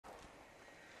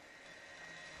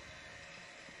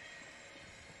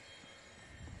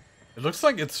It looks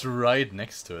like it's right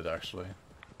next to it, actually.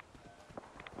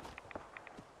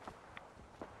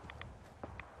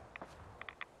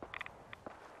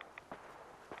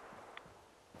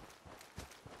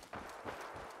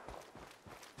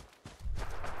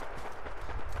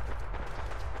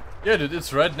 Yeah, dude,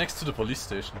 it's right next to the police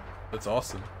station. That's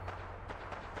awesome.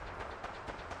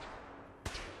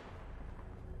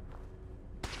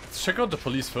 Let's check out the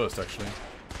police first, actually.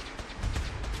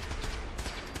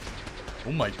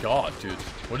 Oh my god, dude.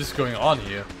 What is going on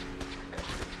here?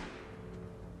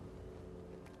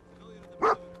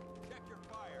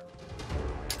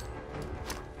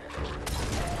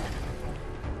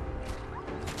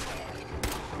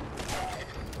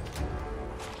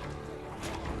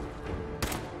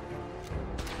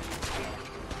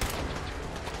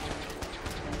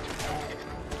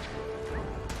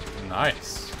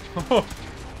 Nice.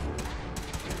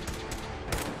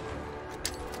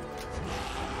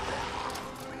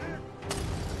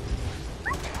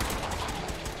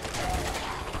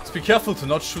 Be careful to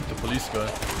not shoot the police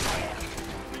guy.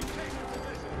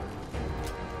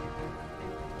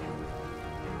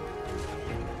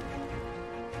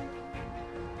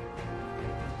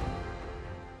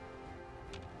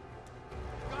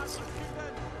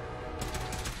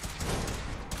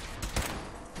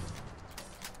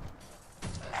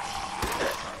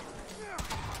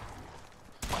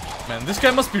 Man, this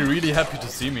guy must be really happy to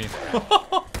see me.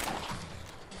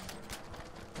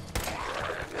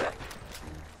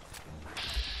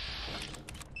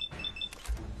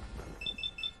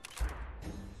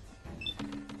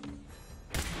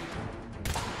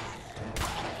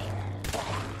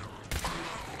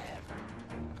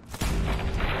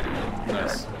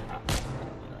 Nice.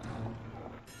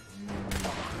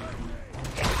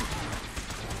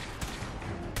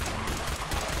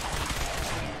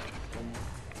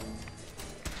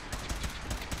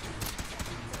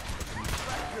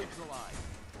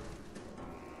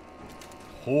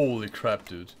 Holy crap,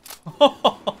 dude.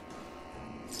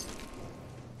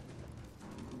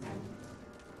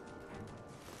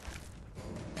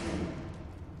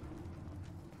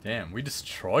 Damn, we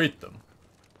destroyed them.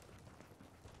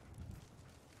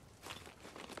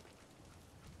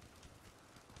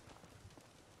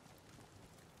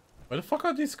 Why the fuck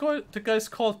are these the guys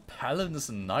called Paladins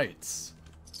and Knights?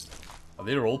 Are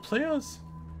they role players?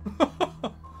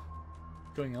 What's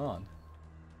going on?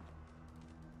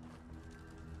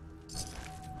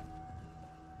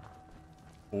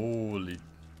 Holy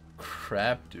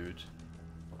crap, dude.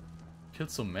 Killed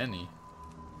so many.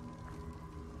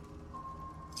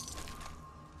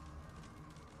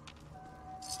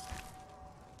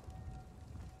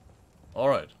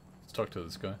 Alright, let's talk to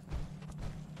this guy.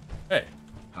 Hey.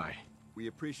 Hi. We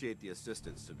appreciate the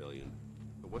assistance, civilian.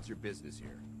 But what's your business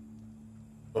here?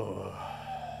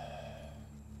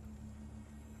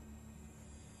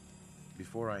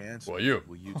 Before I answer, Who are you?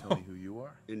 will you tell me who you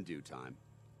are? In due time.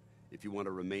 If you want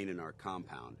to remain in our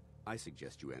compound, I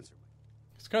suggest you answer.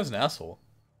 This guy's an asshole.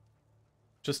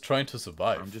 Just trying to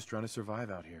survive. I'm just trying to survive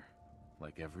out here,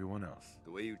 like everyone else.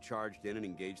 The way you charged in and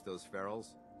engaged those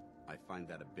ferals, I find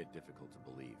that a bit difficult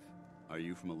to believe. Are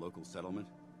you from a local settlement?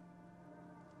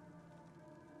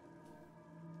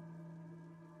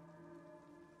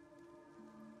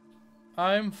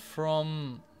 I'm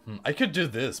from... I could do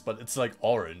this, but it's like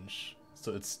orange.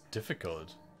 So it's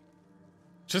difficult.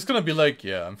 Just gonna be like,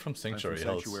 yeah, I'm from Sanctuary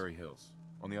Hills. Sanctuary Hills.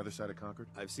 On the other side of Concord?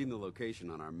 I've seen the location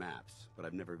on our maps, but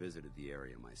I've never visited the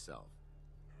area myself.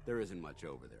 There isn't much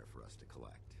over there for us to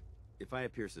collect. If I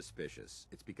appear suspicious,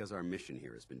 it's because our mission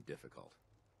here has been difficult.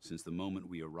 Since the moment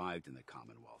we arrived in the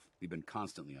Commonwealth, we've been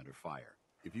constantly under fire.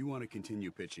 If you want to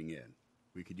continue pitching in,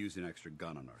 we could use an extra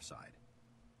gun on our side.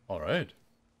 Alright.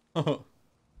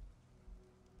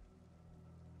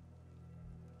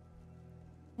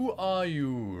 Who are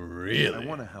you, really? I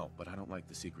want to help, but I don't like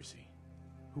the secrecy.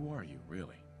 Who are you,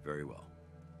 really? Very well.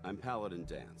 I'm Paladin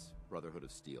Dance, Brotherhood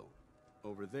of Steel.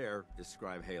 Over there is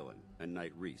Scribe Halen and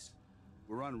Knight Reese.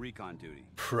 We're on recon duty.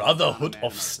 Brotherhood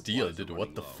of Steel, dude,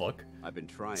 what the fuck? I've been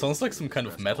trying. Sounds like some kind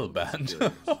of metal band.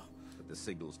 But the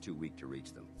signal's too weak to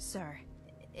reach them. Sir,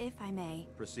 if I may.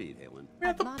 Proceed, Halen.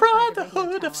 We're the I've modified the radio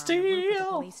Brotherhood tower of on the roof of the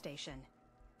Steel. police station,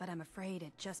 but I'm afraid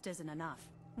it just isn't enough.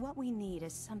 What we need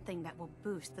is something that will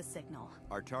boost the signal.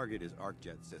 Our target is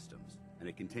ArcJet Systems, and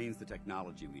it contains the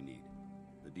technology we need.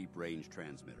 The deep-range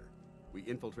transmitter. We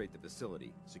infiltrate the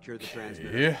facility, secure the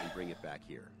transmitter, and bring it back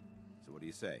here. So what do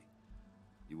you say?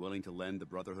 You willing to lend the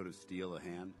Brotherhood of Steel a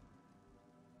hand?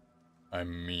 I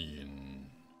mean...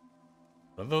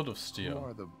 Brotherhood of Steel. Who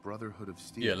are the Brotherhood of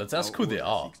Steel? Yeah, let's ask who they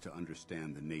are. Seeks to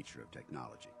understand the nature of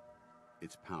technology.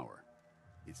 Its power.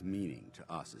 Its meaning to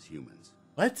us as humans.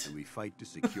 What? And we fight to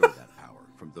secure that power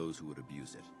from those who would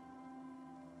abuse it.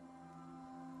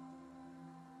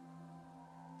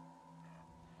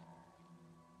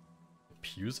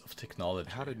 Abuse of technology.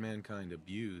 How did mankind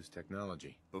abuse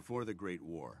technology? Before the Great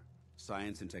War,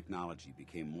 science and technology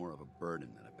became more of a burden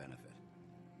than a benefit.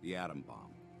 The atom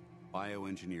bomb,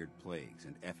 bioengineered plagues,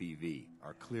 and FEV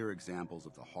are clear examples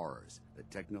of the horrors that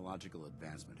technological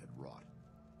advancement had wrought.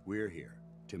 We're here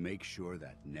to make sure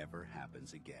that never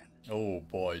happens again. Oh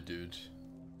boy, dude.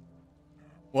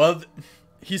 Well,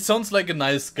 he sounds like a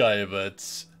nice guy,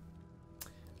 but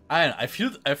I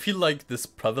feel like this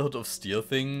Brotherhood of Steel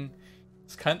thing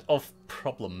is kind of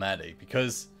problematic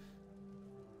because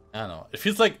I don't know. It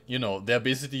feels like, you know, they're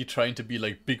basically trying to be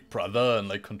like Big Brother and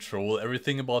like control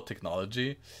everything about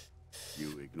technology.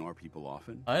 You ignore people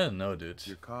often? I don't know, dude.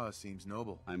 Your cause seems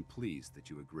noble. I'm pleased that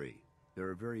you agree. There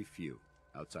are very few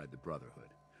outside the Brotherhood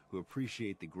who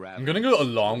appreciate the gravity. I'm gonna go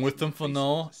along with them for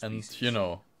now and, you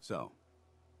know, so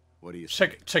what do you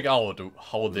check out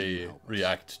how they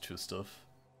react to stuff.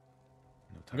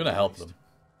 No time I'm gonna to help waste. them.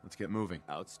 Let's get moving.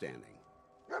 Outstanding.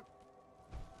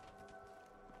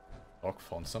 Doc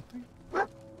found something?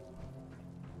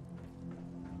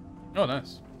 Oh,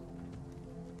 nice.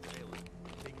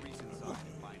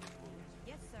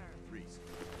 Yes, sir. Reese,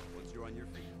 once you're on your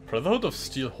feet. Brotherhood of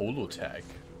Steel holotag.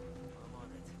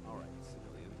 All right,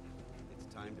 civilian.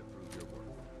 It's time to prove your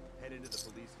worth. Head into the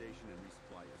police station and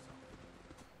resupply yourself.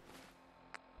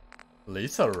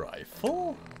 Laser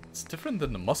rifle? It's different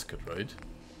than the musket, right?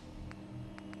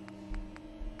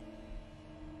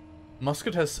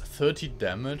 Musket has 30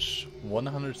 damage,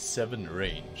 107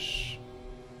 range.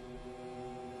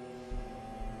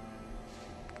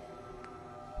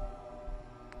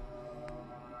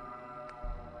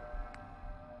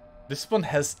 This one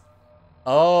has...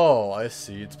 Oh, I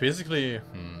see. It's basically...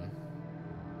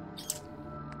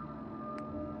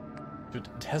 Dude,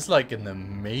 it has like an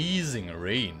amazing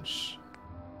range.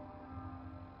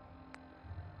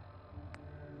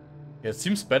 Yeah, it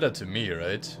seems better to me,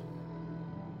 right?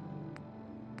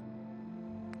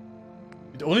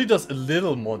 It only does a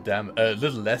little more a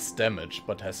little less damage,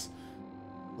 but has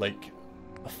like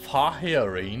a far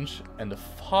higher range and a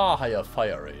far higher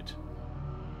fire rate.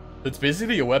 It's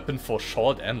basically a weapon for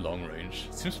short and long range.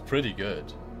 It seems pretty good.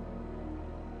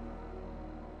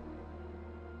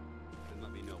 Then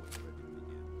let me know when you're ready to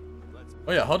begin. Let's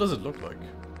Oh yeah, how does it look like?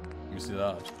 Let me see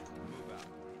that. move out.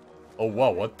 Oh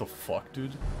wow, what the fuck,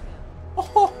 dude?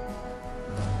 Oh,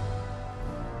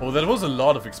 oh, that was a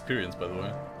lot of experience, by the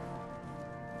way.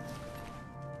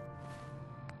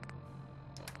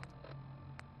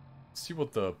 See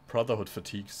what the Brotherhood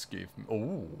fatigues gave me.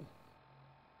 Oh.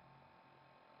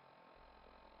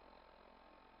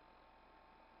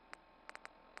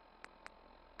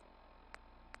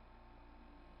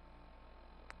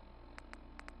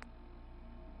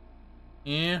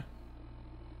 Yeah.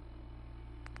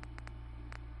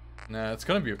 Nah, it's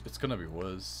gonna be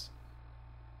worse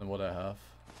than what I have.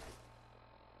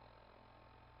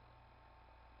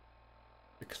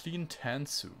 A clean tan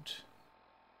suit.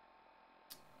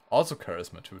 Also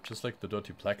charisma too, just like the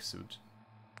dirty black suit.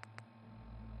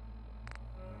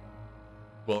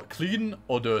 Well, clean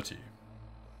or dirty?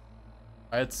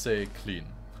 I'd say clean.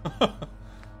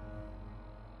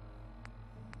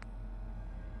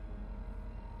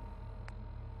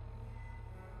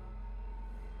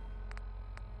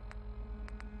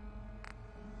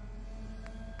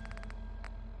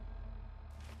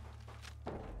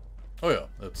 Oh yeah,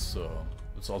 let's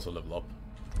also level up.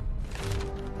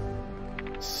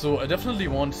 So I definitely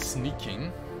want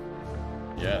sneaking.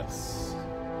 Yes.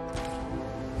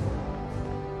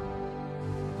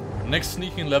 Next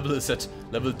sneaking level is at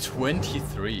level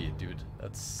 23, dude.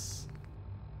 That's...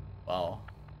 Wow.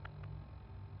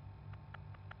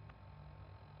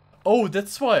 Oh,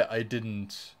 that's why I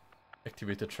didn't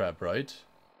activate the trap, right?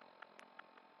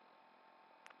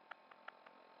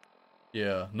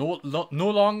 Yeah, no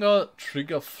longer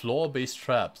trigger floor-based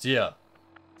traps. Yeah,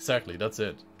 exactly, that's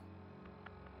it.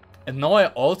 And now I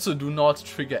also do not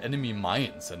trigger enemy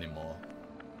mines anymore.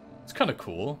 It's kind of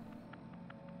cool.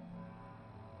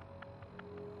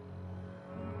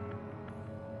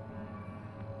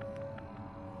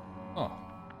 Huh.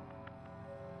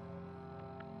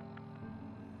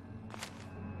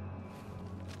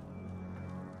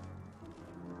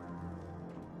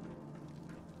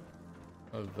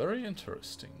 Very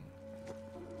interesting.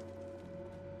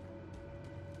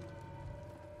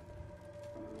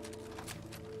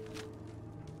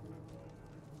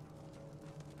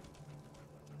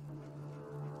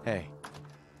 Hey.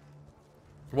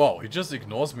 Wow, he just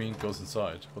ignores me and goes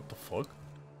inside. What the fuck?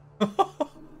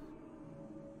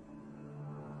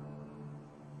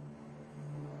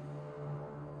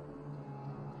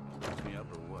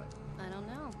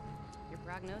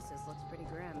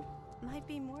 grim. Might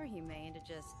be more humane to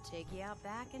just take you out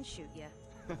back and shoot you.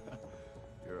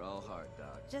 You're all heart,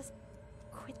 Doc. Just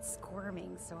quit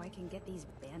squirming so I can get these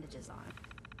bandages on.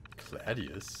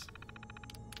 Gladius?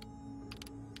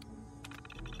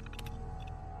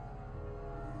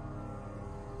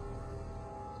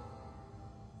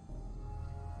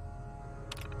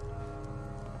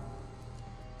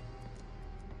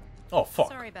 Oh, fuck.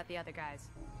 Sorry about the other guys.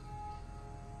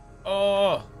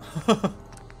 Oh!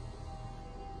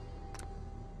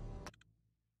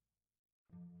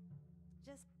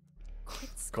 Just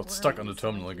quit Got stuck on the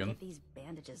squirming terminal so I can again. get these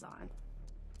bandages on.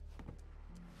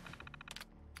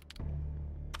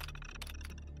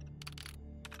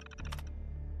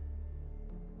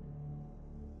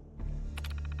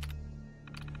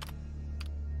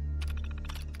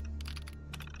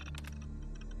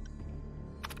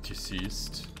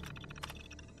 Deceased.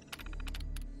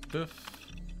 Biff.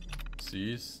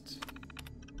 Deceased.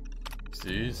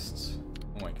 Deceased.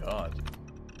 Oh my god.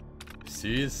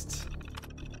 Deceased.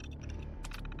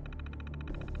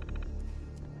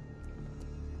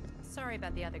 Sorry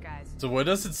about the other guys. So why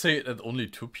does it say that only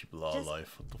 2 people are Just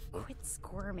alive? What the fuck? Quit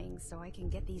squirming so I can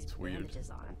get these weird. bandages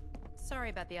on. Sorry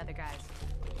about the other guys.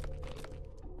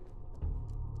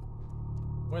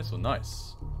 Why so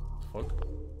nice? What the fuck?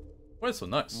 Why so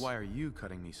nice? Why are you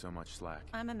cutting me so much slack?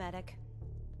 I'm a medic.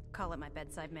 Call it my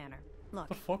bedside manner. Look,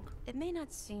 The fuck? it may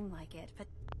not seem like it, but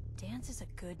Dan's is a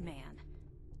good man.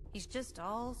 He's just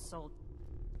all sold.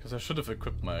 Because I should have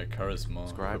equipped my charisma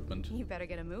Scribe. equipment. You better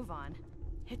get a move on.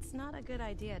 It's not a good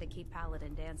idea to keep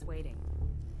Paladin Dance waiting.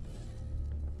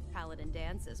 Paladin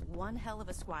Dance is one hell of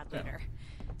a squad Yeah. leader.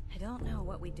 I don't know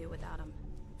what we'd do without him.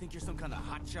 Think you're some kind of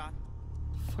hotshot?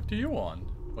 The fuck do you want?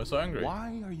 Why so angry?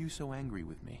 Why are you so angry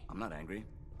with me? I'm not angry.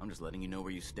 I'm just letting you know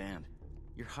where you stand.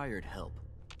 You're hired help,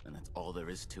 and that's all there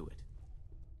is to it.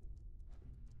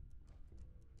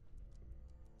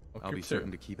 I'll be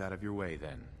certain to keep out of your way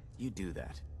then. You do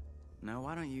that. Now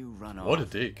why don't you run off What a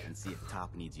dick. and see if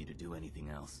Top needs you to do anything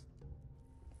else?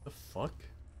 The fuck?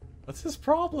 What's his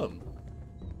problem?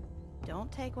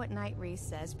 Don't take what Knight Reese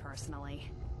says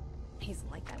personally. He's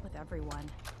like that with everyone.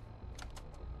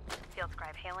 Field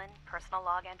Scribe Halen, personal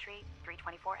log entry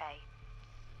 324A.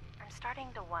 I'm starting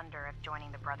to wonder if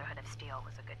joining the Brotherhood of Steel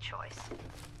was a good choice.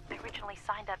 I originally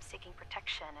signed up seeking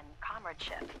protection and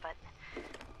comradeship, but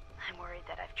I'm worried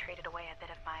that I've traded away a bit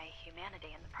of my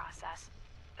humanity in the process.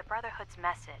 The Brotherhood's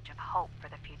message of hope for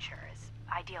the future is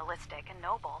idealistic and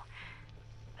noble,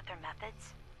 but their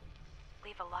methods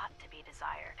leave a lot to be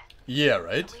desired. Yeah,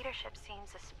 right? The leadership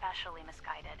seems especially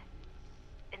misguided.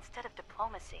 Instead of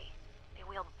diplomacy, they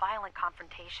wield violent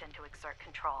confrontation to exert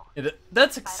control. Yeah,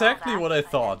 that's Despite all exactly that, what I I've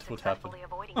thought been would happen. successfully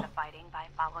avoiding the fighting by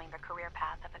following the career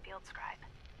path of a field scribe.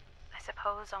 I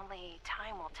suppose only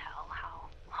time will tell how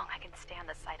long I can stand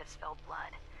the sight of spilled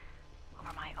blood over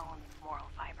my own moral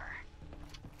fiber.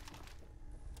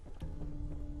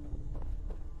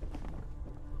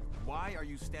 Why are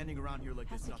you standing around here like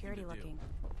How's there's nothing to security do? looking?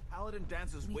 Paladin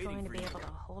Dance is Are we waiting going to for be you. able to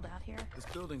hold out here? This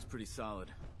building's pretty solid.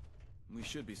 We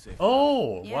should be safe.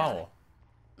 Oh, Yeah. wow.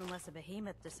 Unless a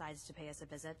behemoth decides to pay us a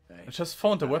visit. Hey, I just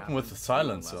found a that weapon with a happens. We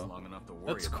won't last silencer. long enough to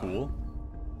worry That's about. cool.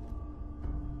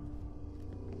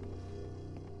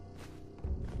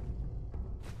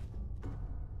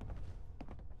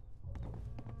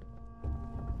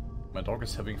 My dog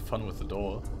is having fun with the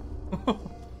door.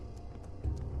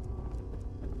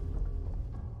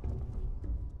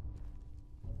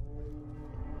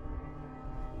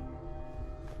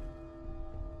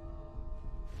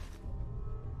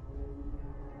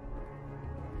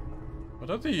 What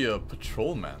are the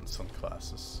patrolman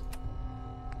sunglasses?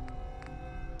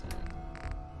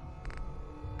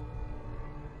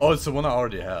 Oh, it's the one I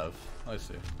already have. I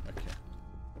see. Okay.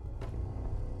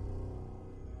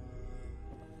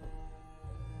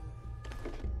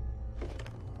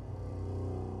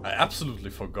 I absolutely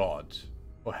forgot.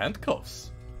 Oh,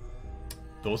 handcuffs.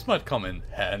 Those might come in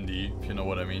handy, if you know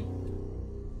what I mean.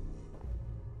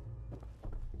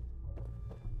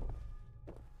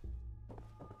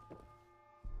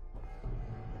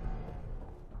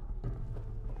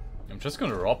 I'm just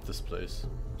gonna rob this place.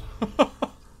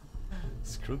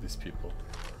 Screw these people.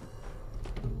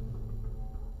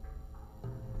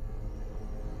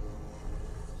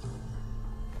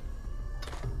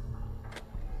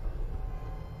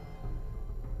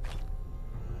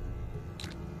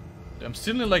 I'm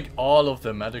stealing like all of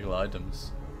their medical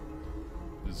items.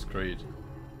 This is great.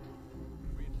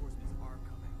 Reinforcements are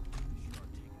coming. They sure are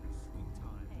taking their sweet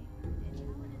time. Hey, did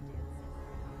Paladin Dance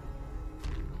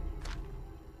say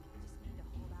just need to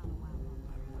hold out a while longer.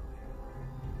 I don't know, Hale.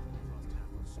 We've lost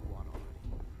half our squad already.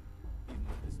 Even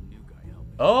with this new guy helping.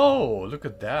 Oh, look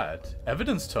at that.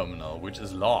 Evidence terminal, which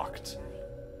is locked.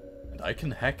 And I can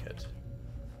hack it.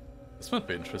 This might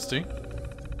be interesting.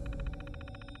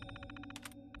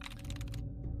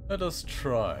 Let us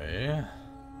try.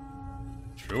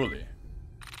 Truly.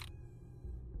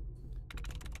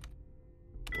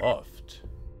 Loft.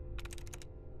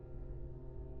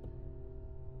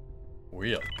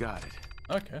 Wheel. Got it.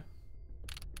 Okay.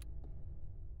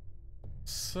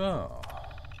 So,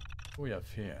 what we have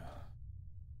here.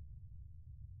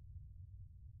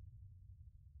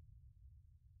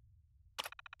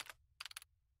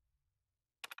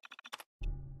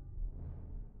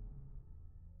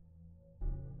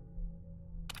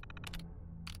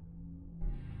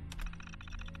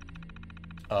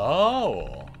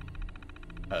 Oh,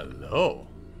 hello.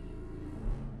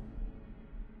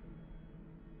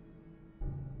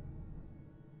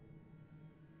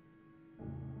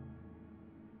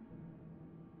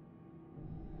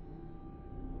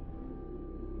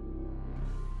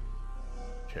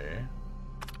 Okay.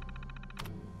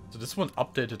 So this one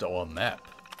updated our map.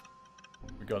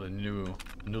 We got a new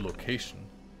location.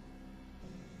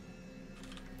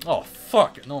 Oh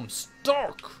fuck! No, I'm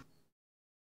stuck.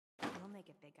 We'll make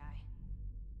it, big guy.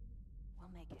 We'll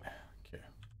make it. Okay,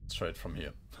 let's try it from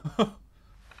here.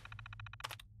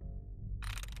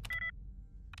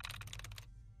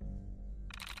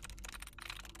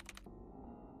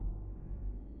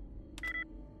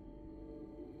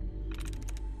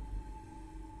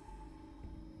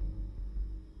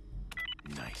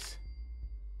 Nice.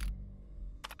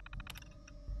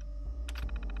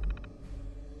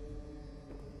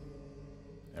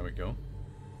 There we go.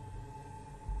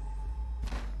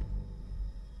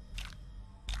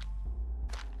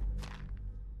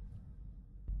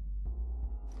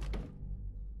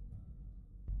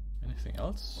 Anything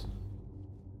else?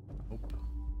 Nope.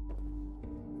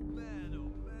 Man,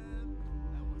 oh man,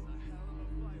 that was a hell of a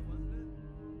fight, wasn't it?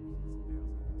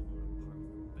 Has anyone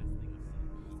ever told you that you have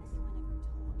the cutest little girl without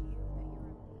getting angry?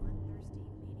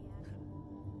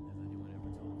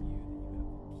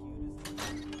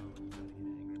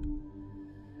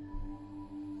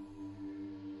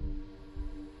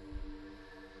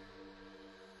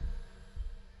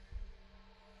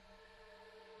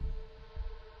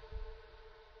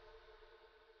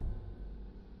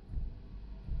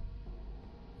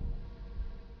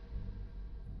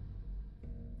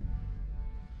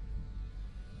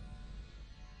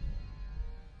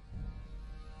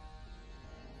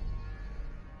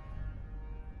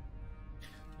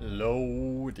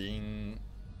 Loading.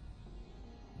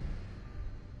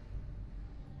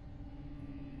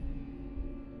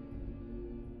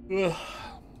 Ugh.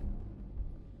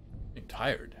 I'm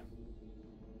tired.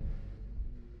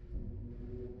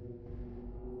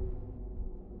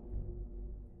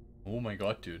 Oh my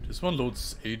god, dude. This one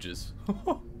loads ages.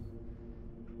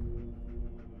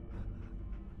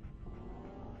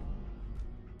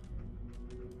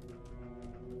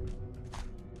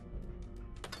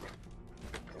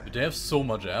 Dude, they have so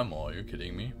much ammo. Are you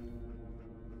kidding me?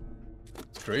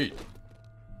 It's great.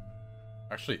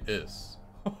 Actually is.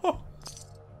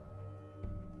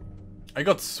 I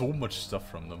got so much stuff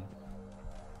from them.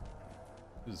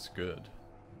 This is good.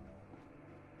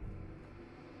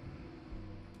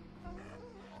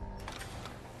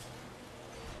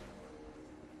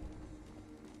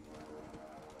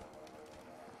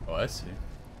 Oh, I see.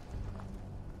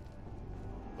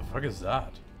 The fuck is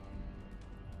that?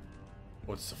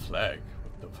 What's the flag?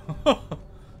 What the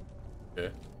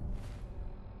okay.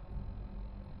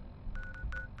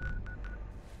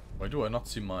 Why do I not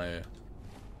see my...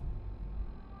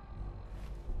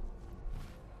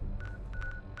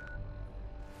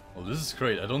 Oh, this is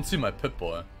great. I don't see my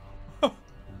Pip-Boy. What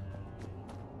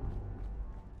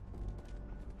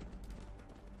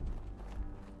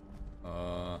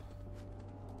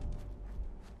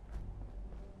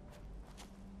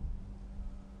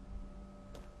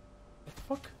the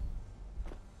fuck?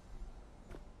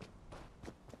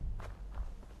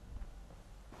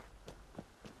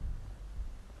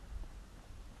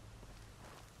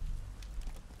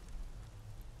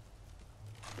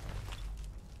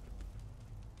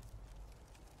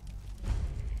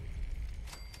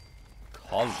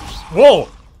 Whoa!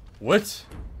 What?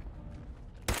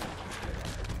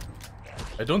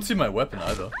 I don't see my weapon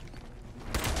either.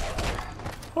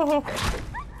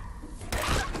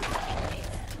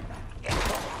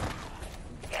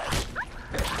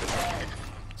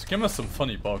 This game has some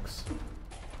funny bugs.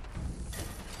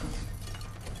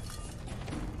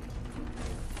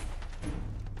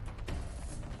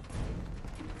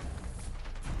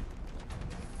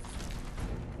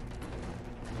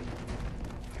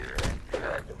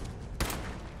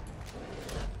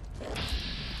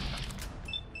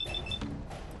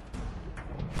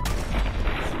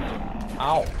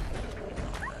 Ow.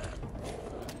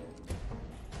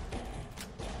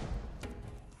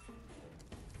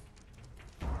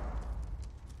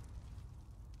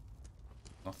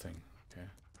 Nothing. Okay.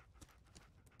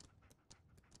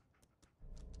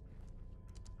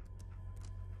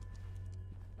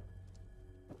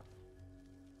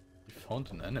 You found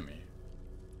an enemy.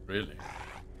 Really?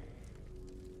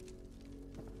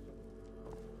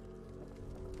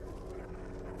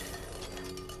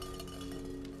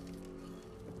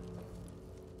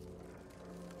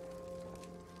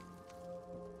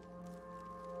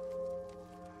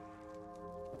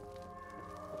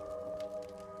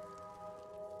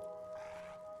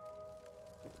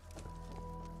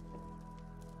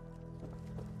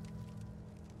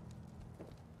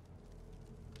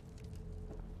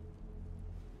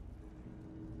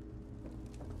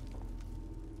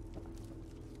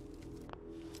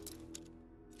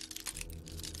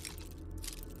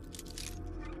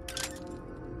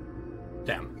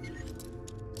 Damn.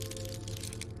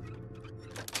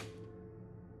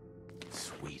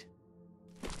 Sweet.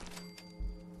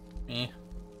 Eh.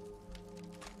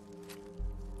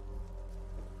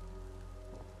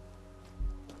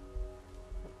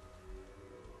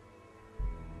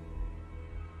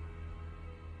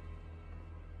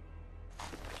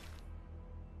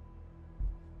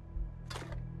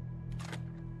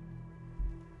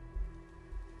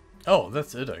 Oh,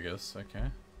 that's it, I guess. Okay.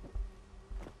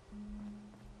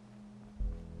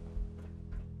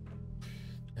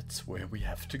 That's where we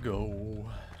have to go.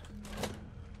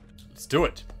 Let's do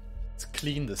it. Let's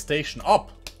clean the station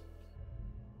up.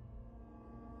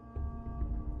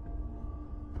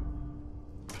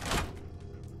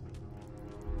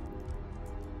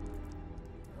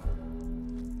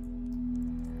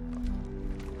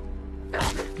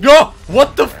 No!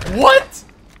 What the what?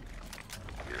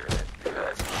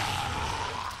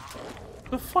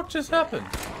 The fuck just happened?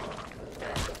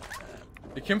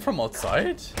 It came from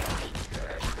outside?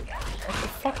 What the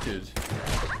fuck, dude?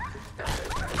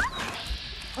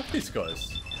 Fuck these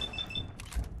guys.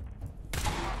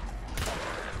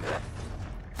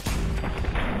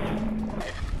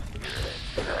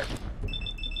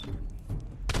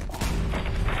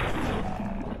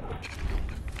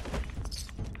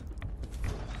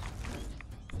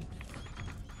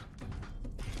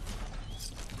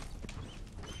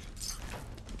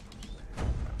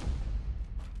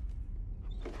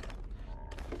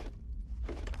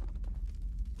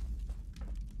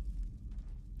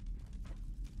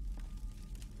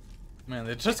 Man,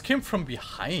 they just came from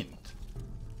behind.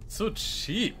 So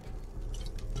cheap.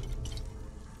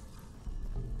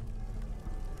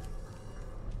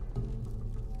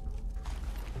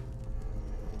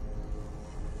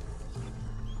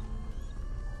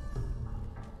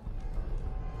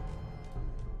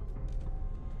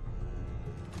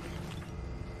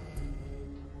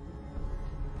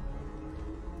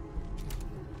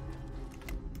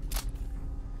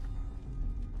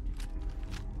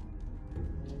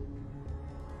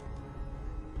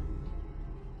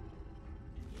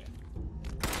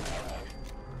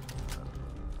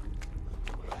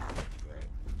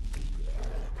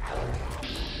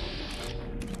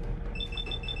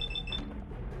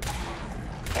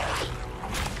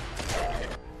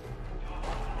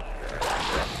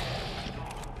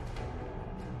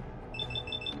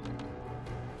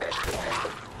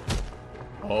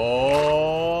 Oh.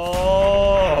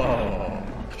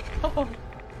 What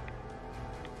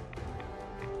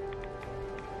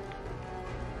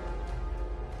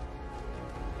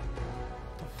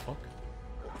the fuck?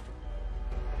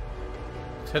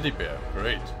 Teddy bear,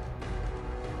 great.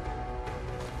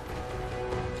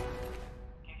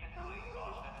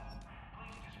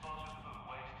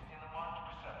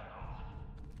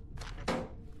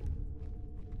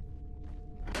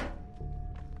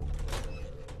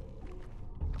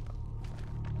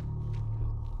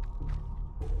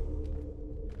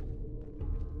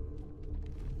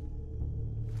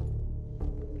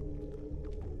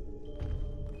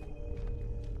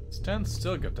 Stand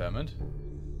still, goddammit.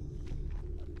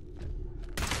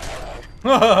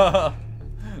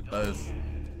 Nice.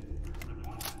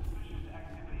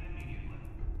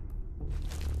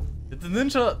 The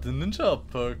ninja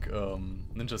perk,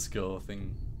 ninja skill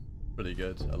thing, pretty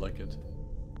good. I like it.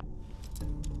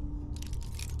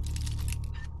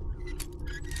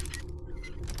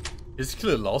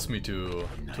 Basically allows me to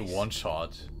one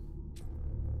shot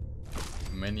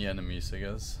many enemies, I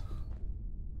guess.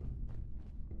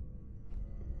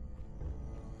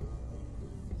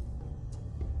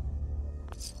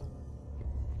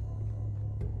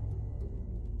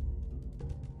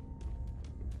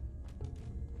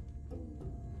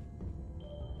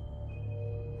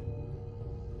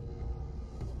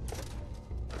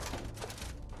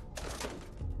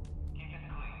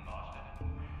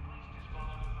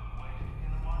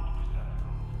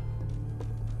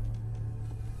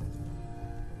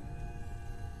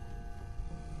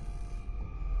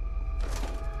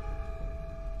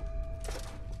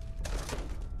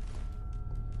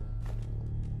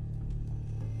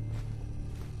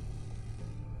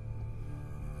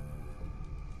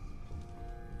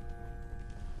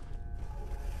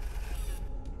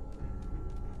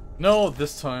 No,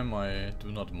 this time I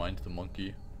do not mind the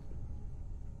monkey.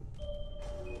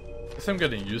 Guess I'm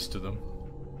getting used to them.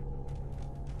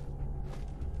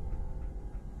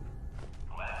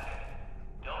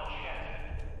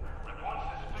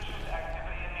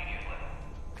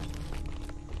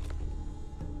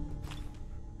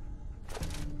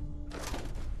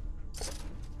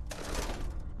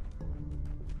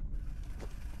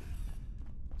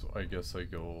 I guess I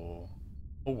go...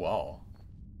 Oh wow.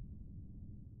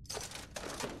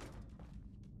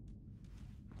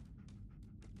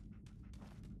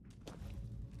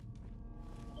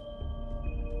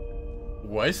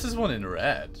 Why is this one in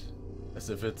red? As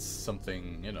if it's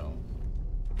something, you know,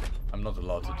 I'm not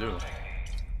allowed to do.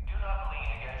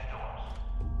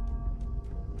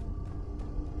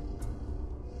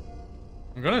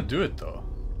 I'm gonna do it though.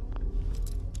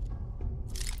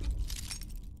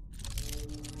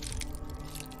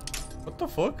 What the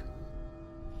fuck?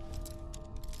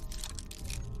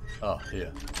 Oh,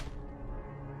 here.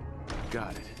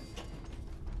 Got it.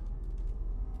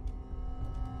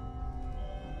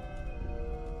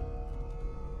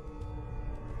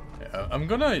 Yeah, I'm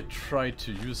gonna try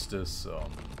to use this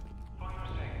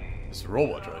this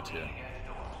robot right here.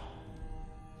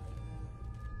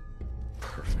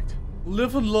 Perfect.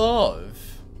 Live and love.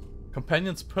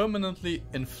 Companions permanently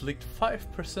inflict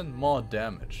 5% more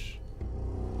damage.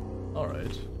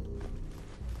 Alright.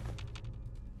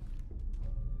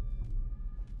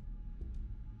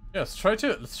 Yeah, let's try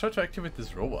to activate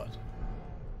this robot.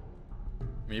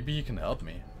 Maybe he can help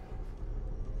me.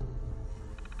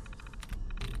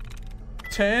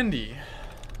 Tandy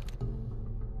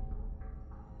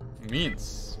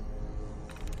means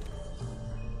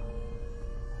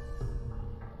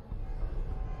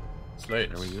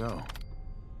Slate. There we go.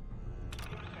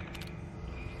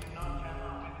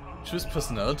 Choose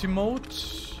personality mode.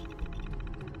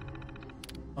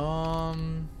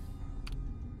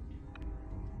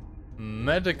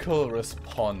 Medical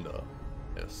responder.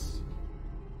 Yes.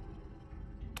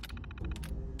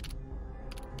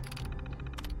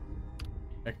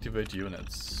 Activate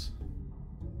units.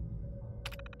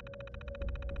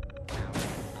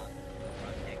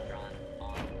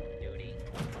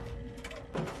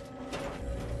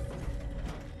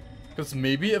 Because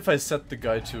maybe if I set the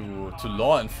guy to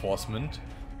law enforcement,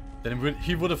 then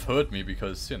he would have heard me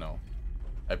because, you know,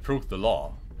 I broke the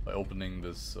law by opening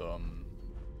this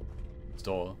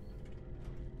door.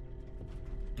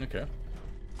 Okay.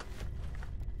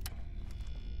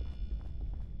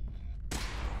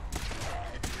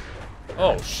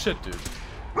 Oh shit, dude.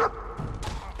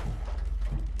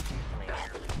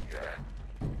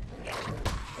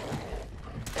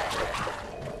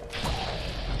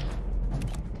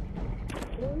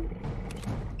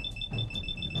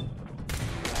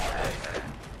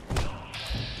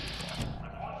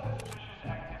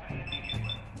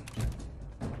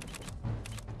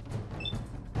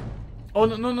 Oh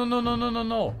no no no no no no no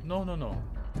no no no no.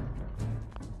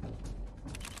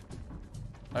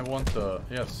 I want the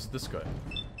yes, this guy.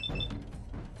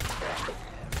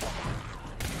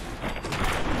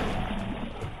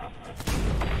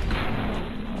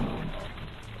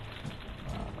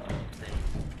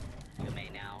 You may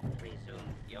now resume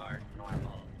your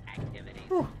normal activities.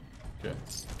 Whew. Okay.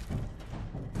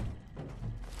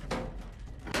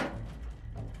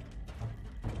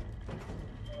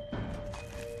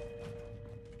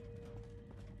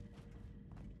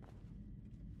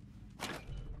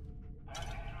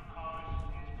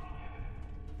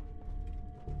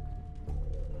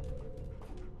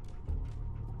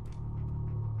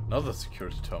 Another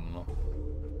security terminal.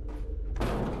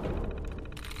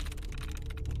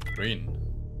 Green.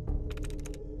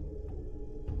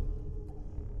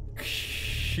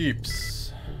 Keeps.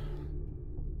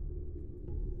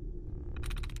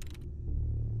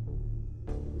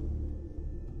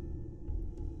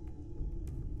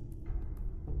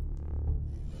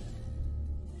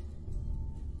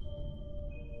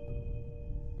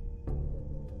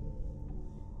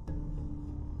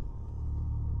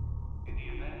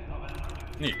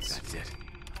 Needs. That's it.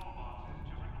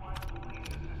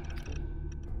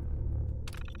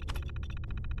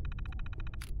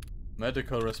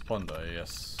 Medical responder,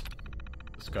 yes.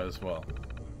 This guy as well.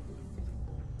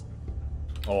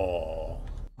 Oh.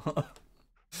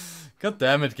 God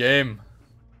damn it, game.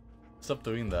 Stop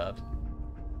doing that.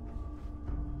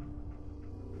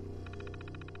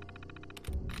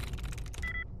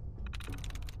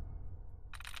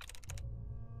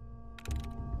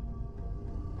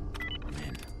 I'm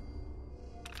in.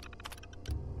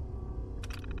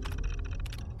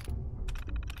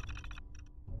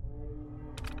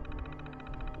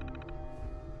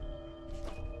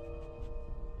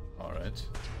 right?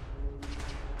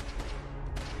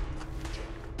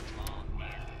 Law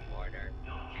and order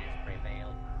has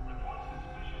prevailed.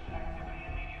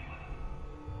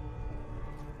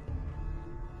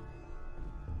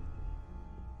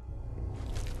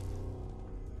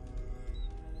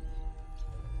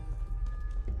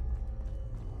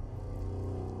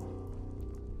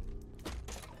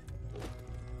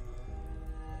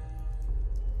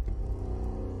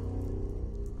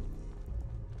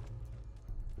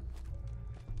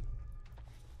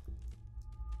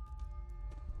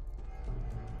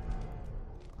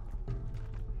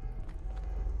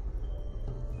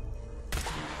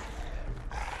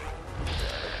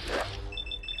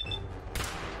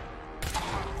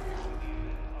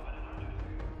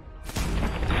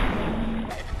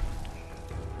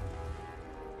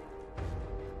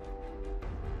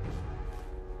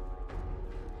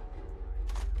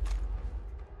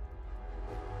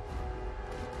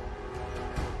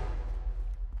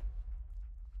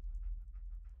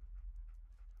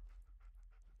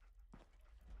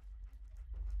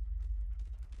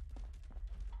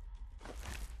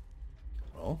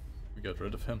 Well, we got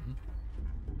rid of him.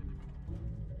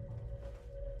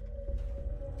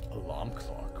 Alarm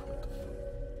clock. What the fuck?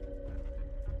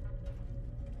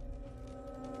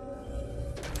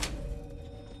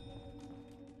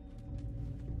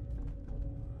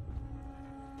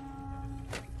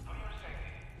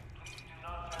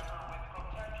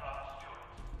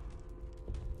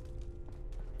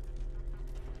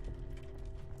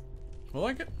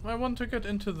 Well, I want to get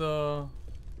into the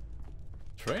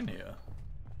train here.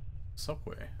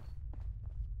 Subway.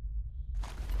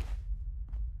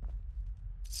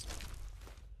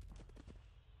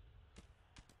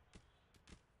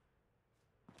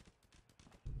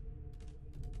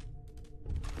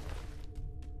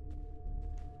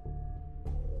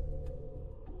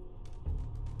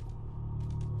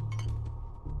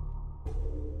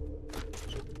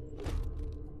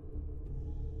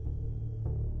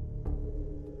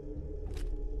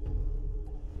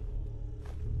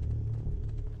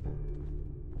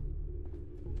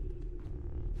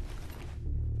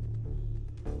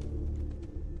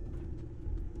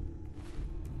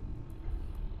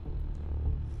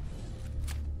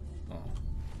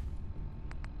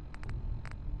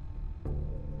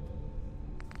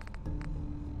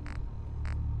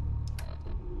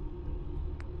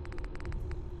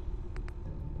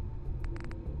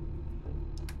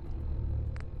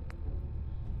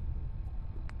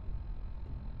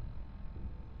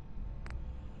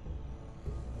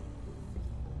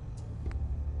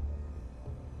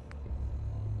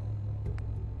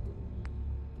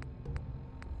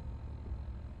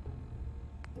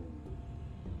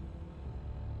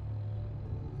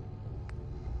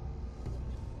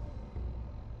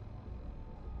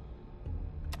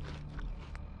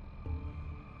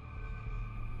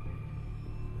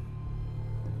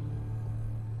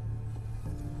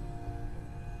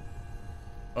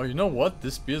 Oh, you know what?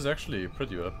 This beer is actually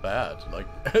pretty bad. Like,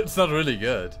 it's not really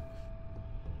good.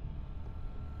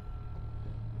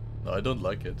 No, I don't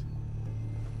like it.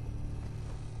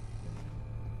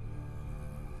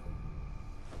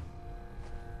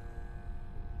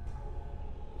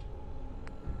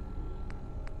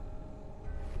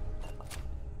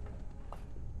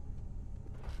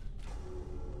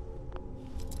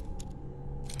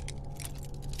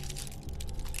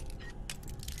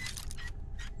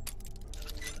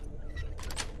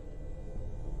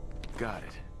 Got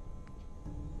it.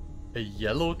 A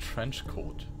yellow trench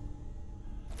coat.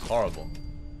 Horrible.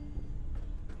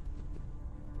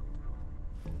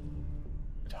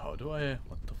 Wait, how do I...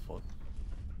 What the fuck?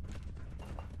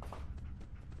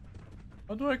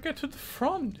 How do I get to the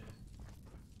front?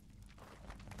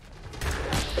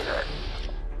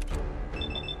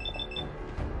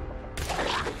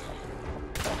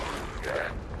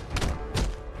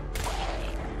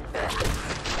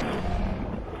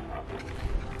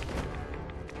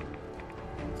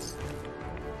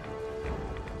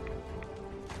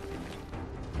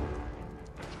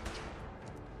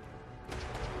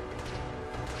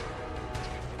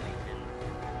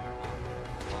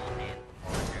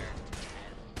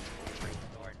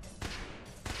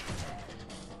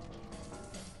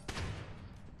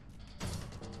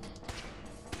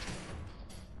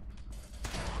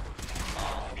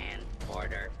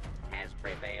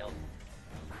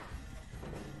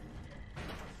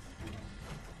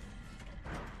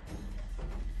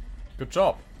 Good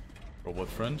job, robot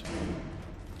friend.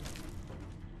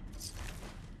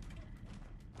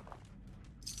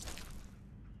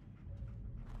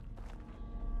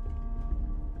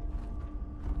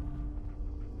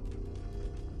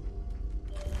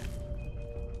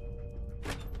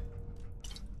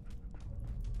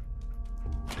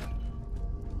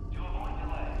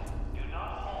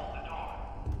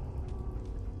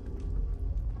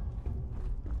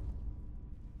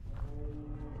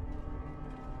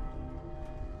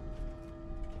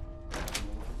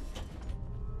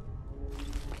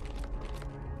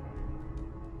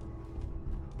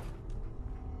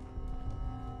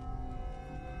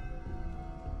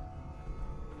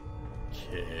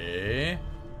 Okay.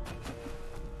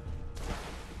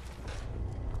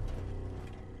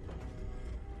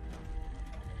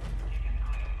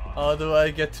 How do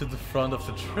I get to the front of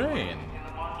the train?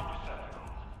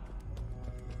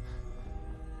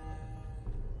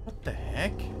 What the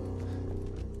heck?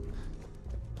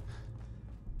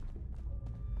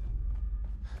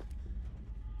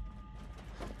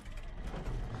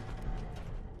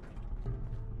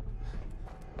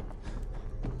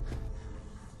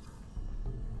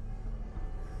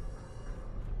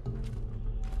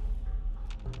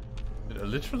 I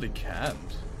literally can't.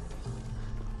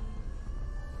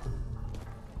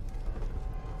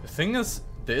 The thing is,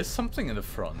 there is something in the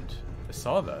front. I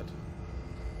saw that.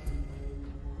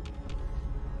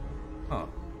 Huh.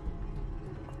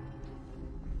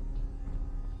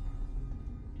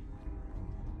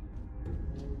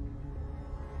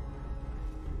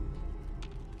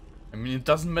 I mean, it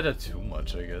doesn't matter too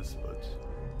much, I guess, but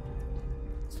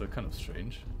it's still kind of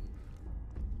strange.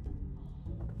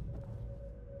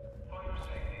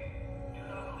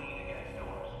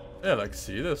 Yeah, like,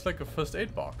 see, there's like a first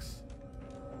aid box.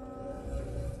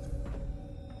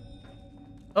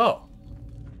 Oh.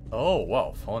 Oh,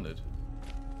 wow, found it.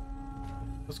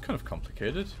 That's kind of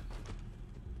complicated.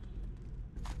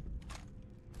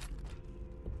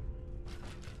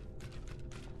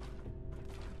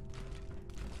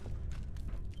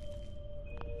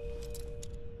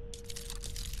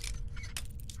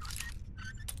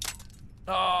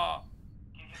 Ah!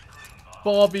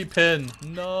 Bobby pin!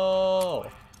 No!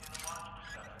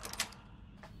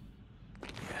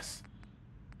 Yes.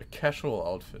 A casual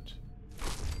outfit.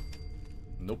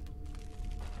 Nope.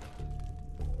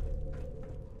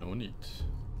 No need.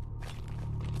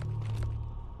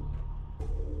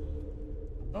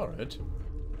 Alright.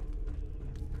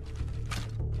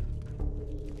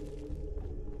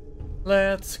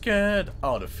 Let's get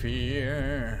out of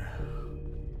here.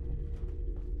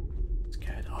 Let's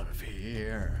get out of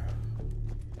here.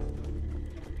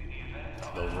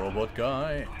 The robot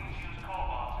guy.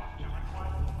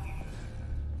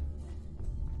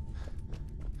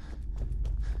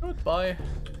 Goodbye.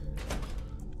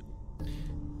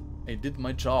 I did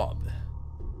my job.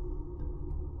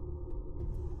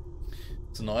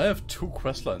 So now I have two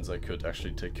quest lines I could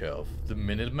actually take care of. The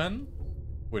Minutemen,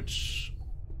 which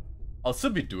I'll still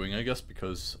be doing, I guess,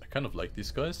 because I kind of like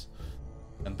these guys.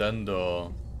 And then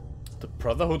the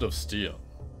Brotherhood of Steel,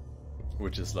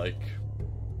 which is like,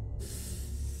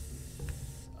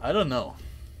 I don't know.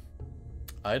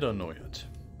 I don't know yet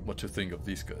what to think of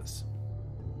these guys.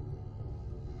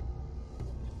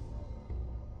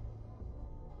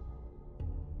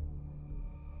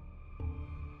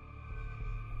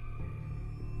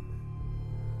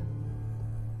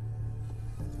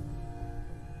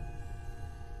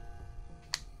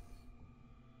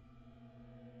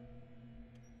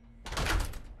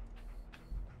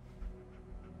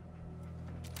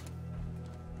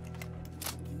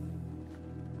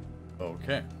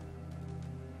 Okay.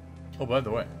 Oh, by the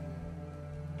way.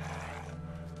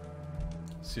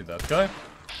 See that guy?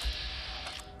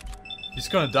 He's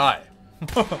gonna die.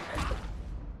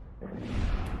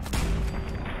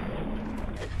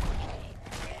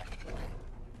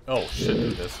 Oh shit,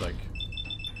 dude, there's like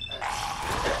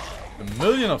a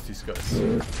million of these guys.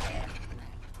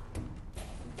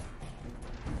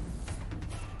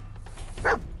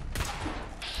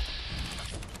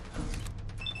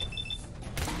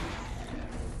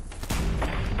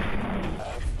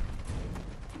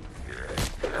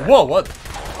 Whoa, what?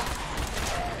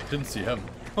 Didn't see him.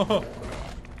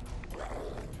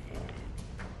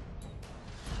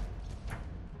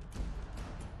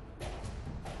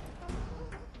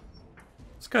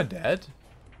 This guy dead?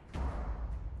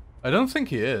 I don't think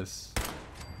he is.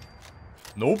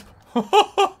 Nope.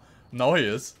 Now he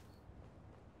is.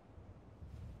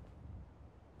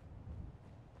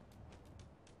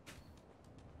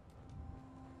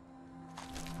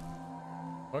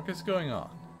 What is going on?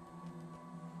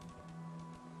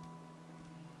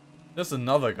 There's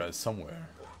another guy somewhere.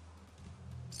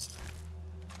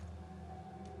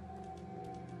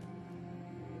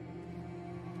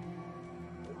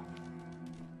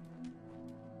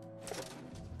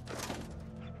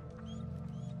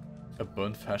 A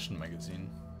burnt fashion magazine.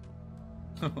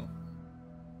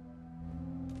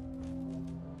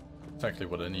 Exactly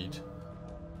what I need.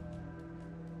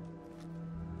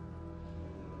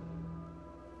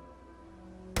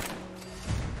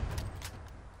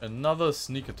 Another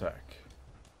sneak attack.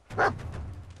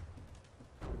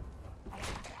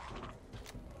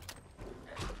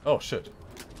 Oh shit.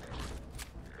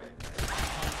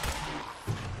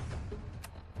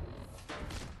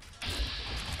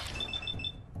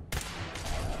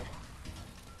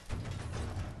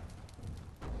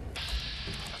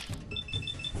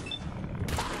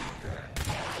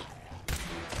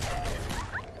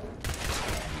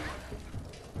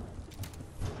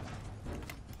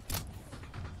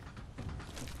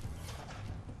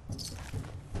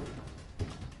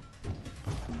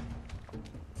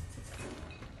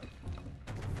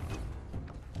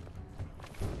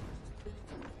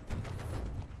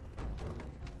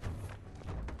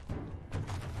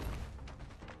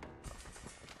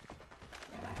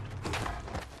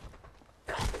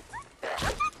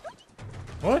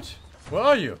 What? Where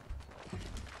are you?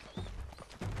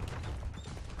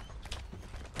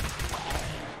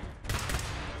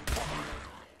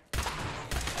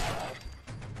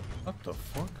 What the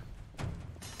fuck?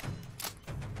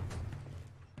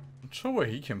 Not sure where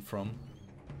he came from.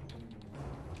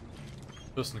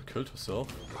 Person killed herself.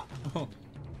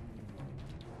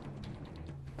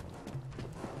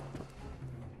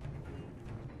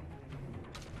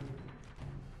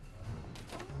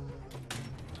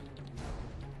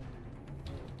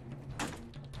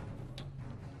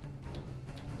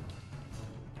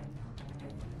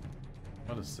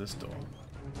 What is this door?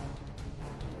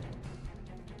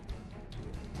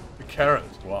 The carrot,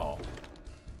 wow.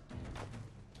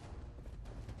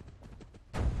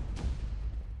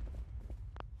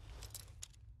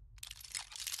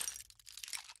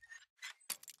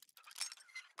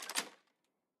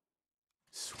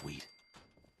 Sweet.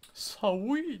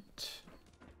 Sweet.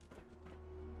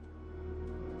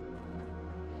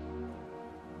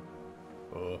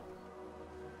 Oh.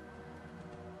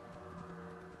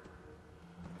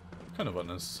 Kind of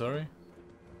unnecessary.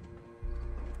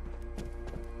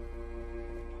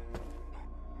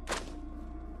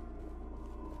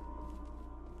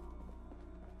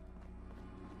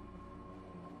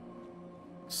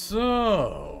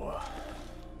 So...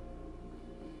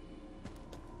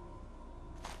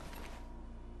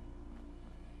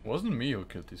 wasn't me who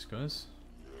killed these guys.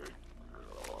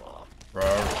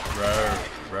 Roar, roar,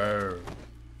 roar.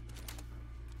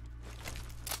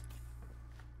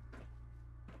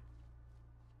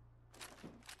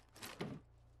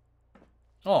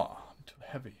 Oh, I'm too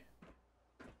heavy.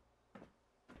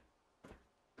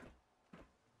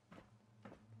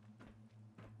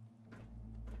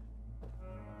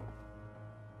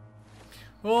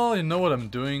 Well, you know what I'm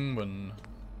doing when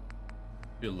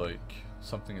I feel like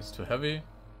something is too heavy.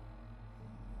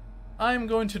 I'm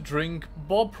going to drink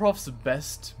Bobrov's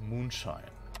best moonshine.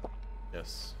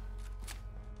 Yes.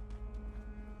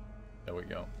 There we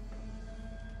go.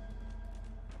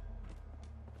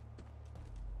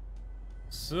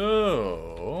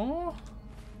 So...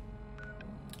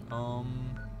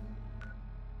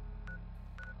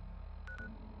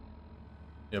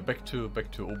 yeah, back to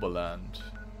Oberland.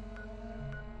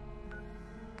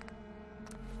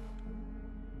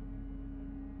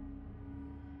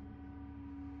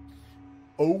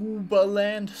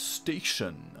 Oberland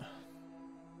Station.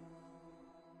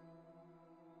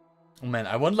 Oh man,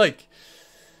 I want like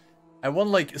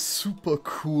a super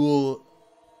cool,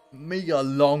 mega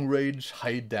long range,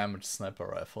 high damage sniper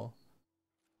rifle.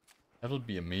 That would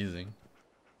be amazing.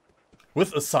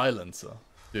 With a silencer,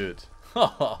 dude.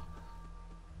 Haha.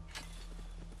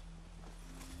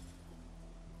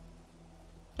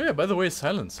 Oh yeah, by the way,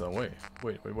 silencer. Wait.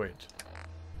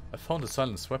 I found a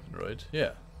silenced weapon, right?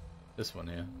 Yeah. This one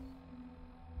here.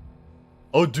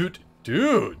 Oh, dude.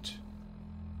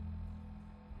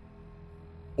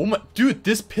 Oh my, dude,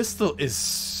 this pistol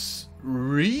is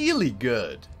really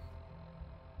good.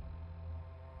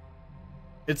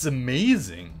 It's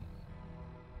amazing.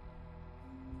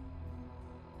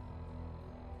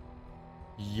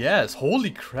 Yes,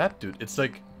 holy crap, dude. It's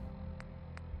like...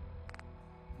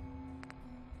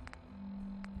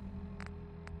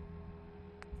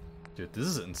 dude, this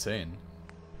is insane.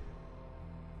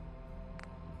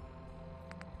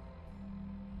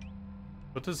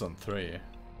 Put this on 3.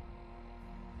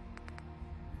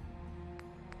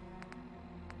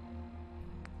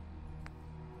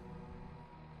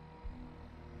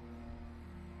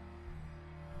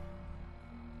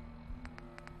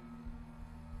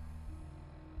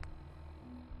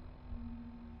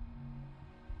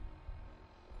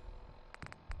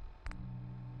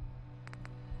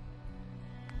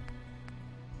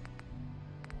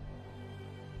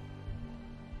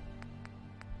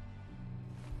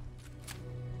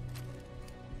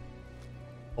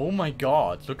 Oh my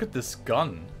god, look at this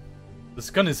gun.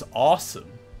 This gun is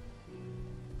awesome.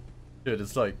 Dude,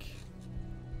 it's like...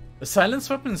 a silenced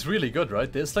weapon is really good,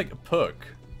 right? There's like a perk.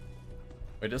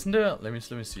 Wait, isn't there? Let me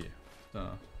see.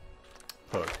 No.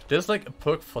 Perk. There's like a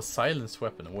perk for silenced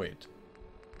weapon. Wait.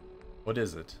 What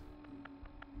is it?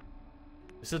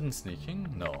 Is it in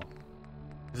sneaking? No.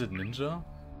 Is it ninja?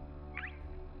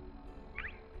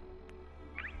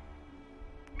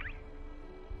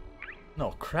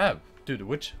 No, crap. Dude,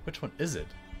 which one is it?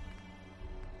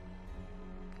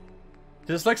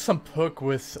 There's like some perk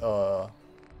with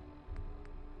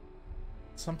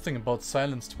something about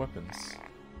silenced weapons.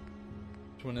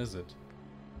 Which one is it?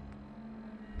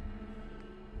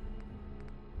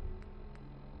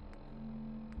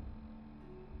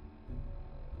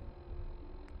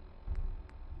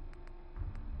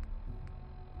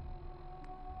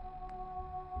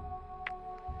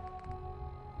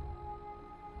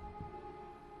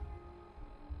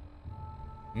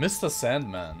 Mr.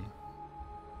 Sandman.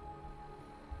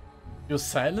 Your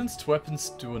silenced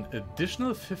weapons do an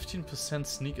additional 15%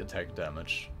 sneak attack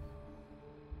damage.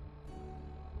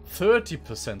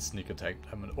 30% sneak attack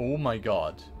damage. Oh my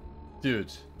god.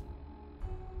 Dude.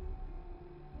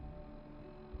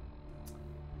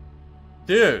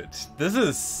 Dude, this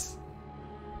is...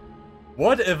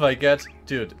 What if I get...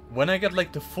 Dude, when I get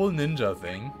like the full ninja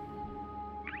thing...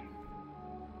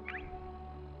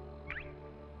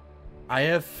 I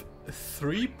have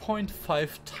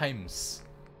 3.5 times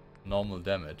normal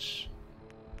damage.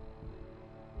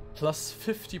 Plus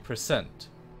 50%.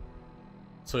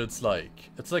 So it's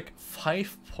like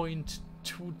 5.2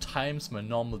 times my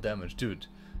normal damage. Dude,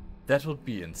 that would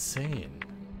be insane.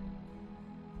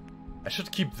 I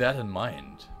should keep that in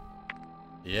mind.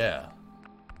 Yeah.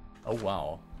 Oh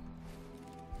wow.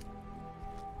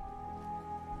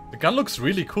 The gun looks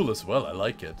really cool as well, I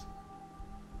like it.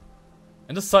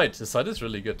 And the sight is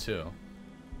really good too.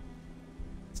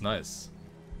 It's nice.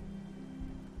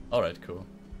 Alright, cool.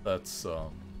 That's